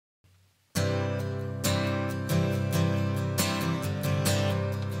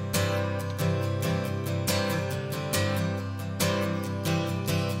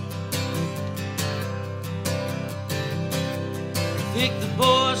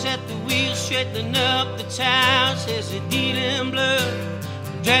boys at the wheel, straightening up the tires as they're dealing blood,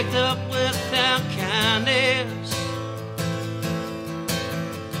 dragged up without kindness.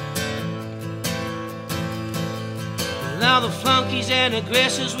 And all the flunkies and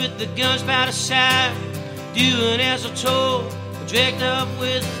aggressors with the guns by the side, doing as they're told, dragged up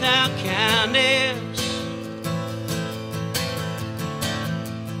without kindness.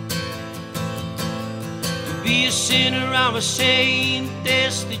 Be a sinner or a saint,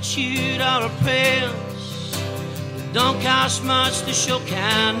 destitute or oppressed, it don't cost much to show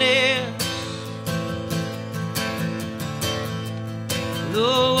kindness.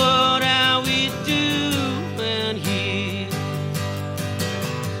 Lord, what are we doing here?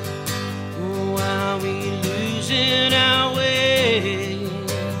 Oh, are we losing our way?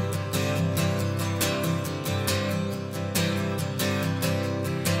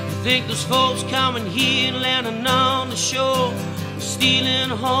 Think those folks coming here and landing on the shore, stealing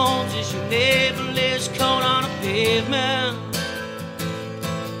homes as your neighbor lays cold on a pavement.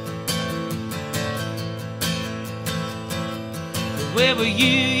 But where were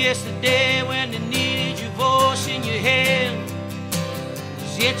you yesterday when they needed your voice in your head?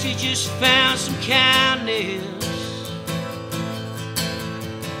 'Cause yet you just found some kindness.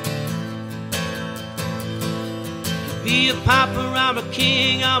 Be a pauper, or a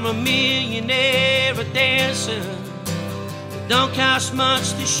king, or a millionaire, a dancer, it don't cost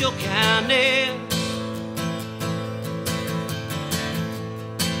much to show kindness.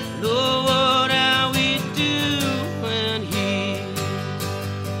 Lord, what are we doing here?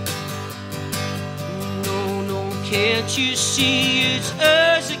 No, no, can't you see it's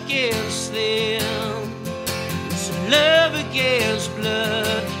us against them? It's love against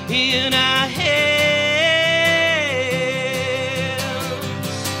blood in our heads.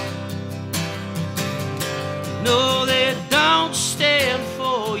 No, they don't stand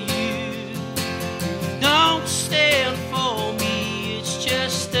for you, don't stand for me, it's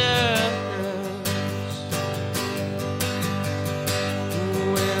just us.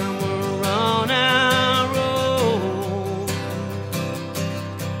 When we're on our own,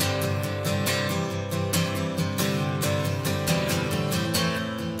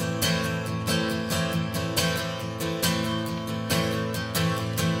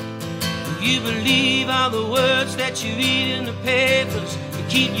 you believe all the words that you read in the papers to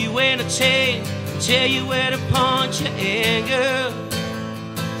keep you entertained, tell you where to point your anger.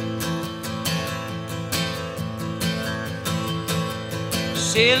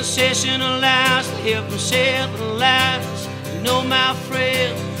 Sensational lies to help them sell the lies. You know, my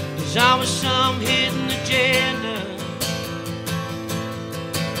friend, there's always some hidden agenda.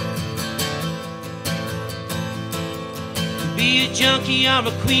 Be a junkie or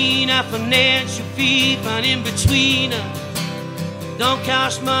a queen, a financial thief, an in-betweener, don't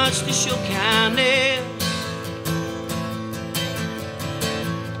cost much to show kindness.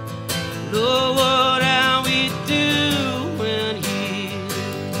 Lord, what are we doing here?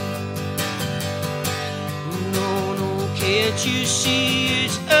 No, no, can't you see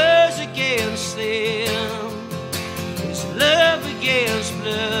it's us against them? It's love against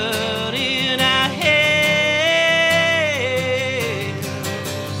blood in our heads.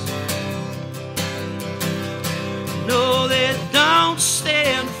 No, they don't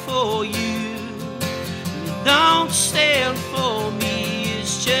stand for you, don't stand for me,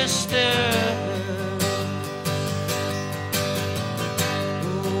 it's just us.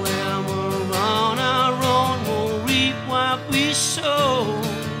 When we're on our own, we'll reap what we sow.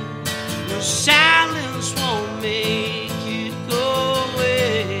 No, silence won't make you go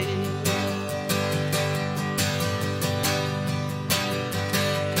away.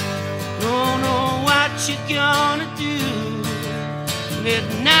 Don't know what you're gonna do when it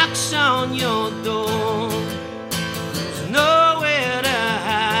knocks on your door. There's nowhere to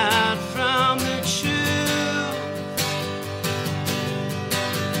hide from the truth.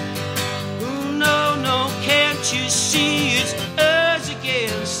 Oh, no, no, can't you see it's us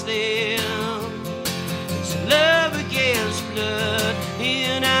against them? It's love against blood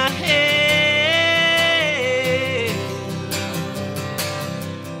in our heads.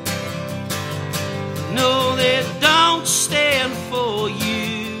 No, they don't stand for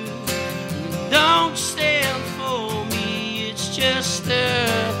you, don't stand for me, it's just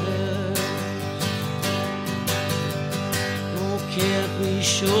us. Oh, can't we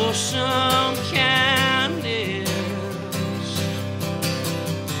show some